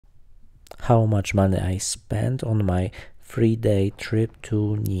how much money I spent on my 3-day trip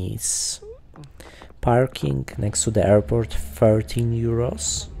to Nice. Parking next to the airport, 13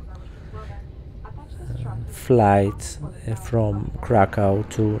 euros. Flight from Krakow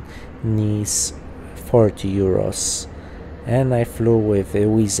to Nice, 40 euros. And I flew with a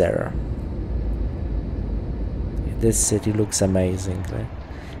Wizz Air. This city looks amazing.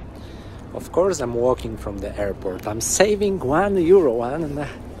 Of course, I'm walking from the airport. I'm saving 1 euro,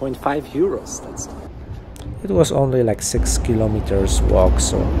 1.5 euros. It was only like 6 kilometers walk,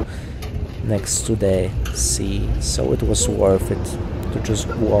 so next to the sea, so it was worth it to just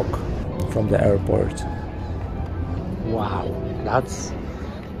walk from the airport. Wow,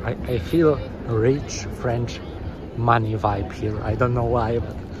 I feel rich French money vibe here. I don't know why,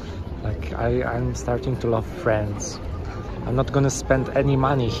 but like I'm starting to love France. I'm not gonna spend any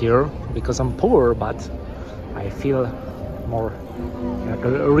money here because I'm poor, but I feel more like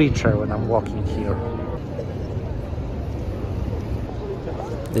richer when I'm walking here.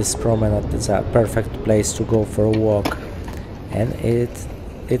 This promenade is a perfect place to go for a walk, and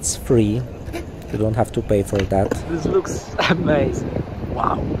it's free. You don't have to pay for that. This looks amazing.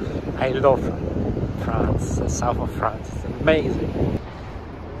 Wow, I love France, the south of France. It's amazing.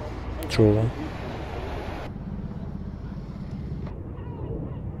 True.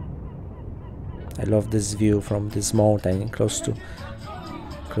 I love this view from this mountain close to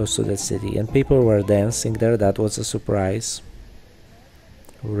the city, and people were dancing there. That was a surprise.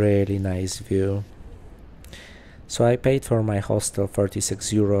 Really nice view. So I paid for my hostel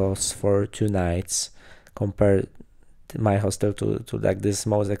 36 euros for 2 nights, compared my hostel to like this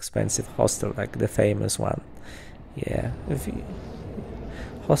most expensive hostel, like the famous one. Yeah,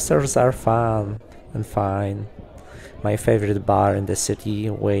 hostels are fun and fine. My favorite bar in the city,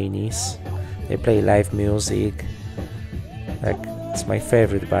 Nice. They play live music. Like, it's my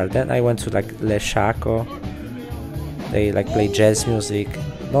favorite bar. Then I went to like Le Chaco. They like play jazz music.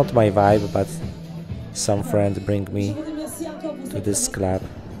 Not my vibe, but some friend bring me to this club.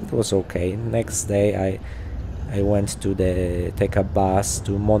 It was okay. Next day I went to take a bus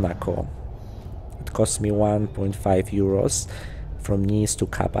to Monaco. It cost me 1.5 euros from Nice to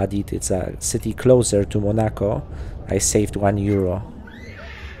Cap Adit. It's a city closer to Monaco. I saved 1 euro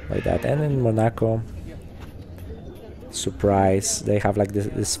like that. And in Monaco, surprise, they have like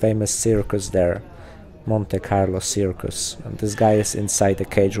this famous circus there, Monte Carlo circus, and this guy is inside a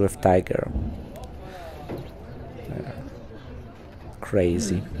cage with tiger.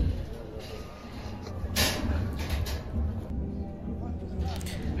 Crazy.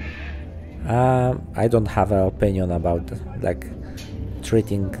 I don't have an opinion about like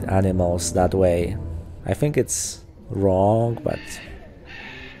treating animals that way. I think it's wrong, but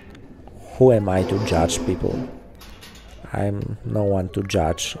who am I to judge people? I'm no one to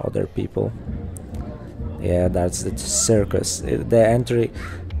judge other people. Yeah, that's the circus. The entry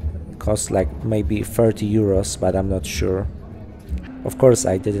cost like maybe 30 euros, but I'm not sure. Of course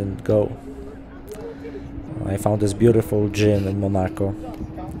I didn't go. I found this beautiful gym in Monaco.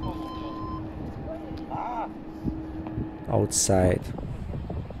 Outside.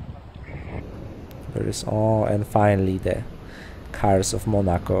 There is, oh, and finally the cars of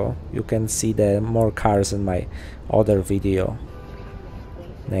Monaco. You can see the more cars in my other video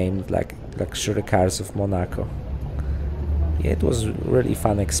named like luxury cars of Monaco. Yeah, it was really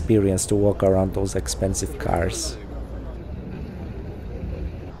fun experience to walk around those expensive cars.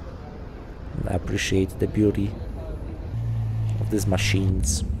 And appreciate the beauty of these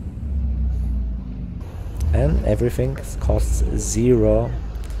machines. And everything costs 0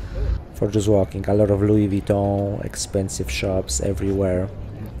 for just walking. A lot of Louis Vuitton, expensive shops everywhere.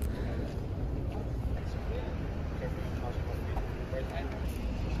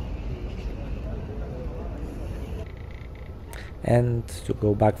 And to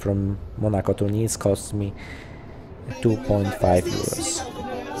go back from Monaco to Nice cost me 2.5 euros.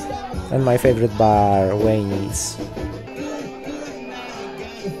 And my favorite bar, Nice.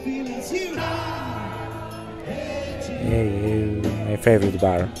 Yeah, my favorite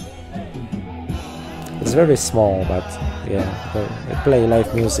bar. It's very small, but yeah, they play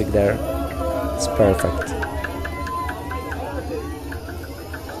live music there. It's perfect.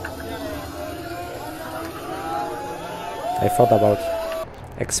 I thought about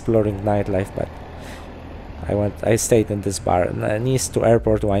exploring nightlife, but I stayed in this bar. Nice to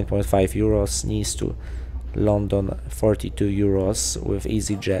airport 1.5 euros, Nice to London 42 euros with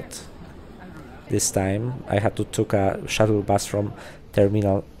EasyJet. This time I had to take a shuttle bus from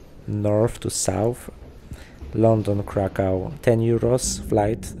terminal north to south. London Krakow 10 euros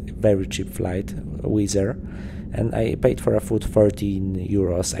flight, very cheap flight, Wizz Air. and I paid for a food 13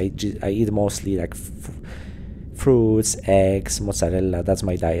 euros. I eat mostly like fruits, eggs, mozzarella. That's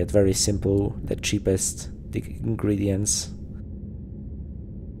my diet. Very simple, the cheapest the ingredients.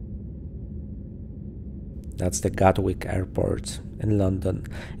 That's the Gatwick airport in London.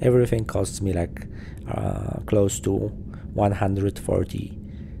 Everything costs me like close to 140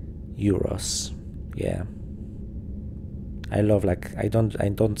 euros. Yeah, I love, like, I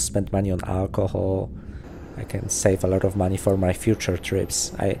don't spend money on alcohol. I can save a lot of money for my future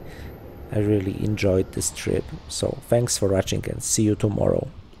trips. I really enjoyed this trip. So thanks for watching and see you tomorrow.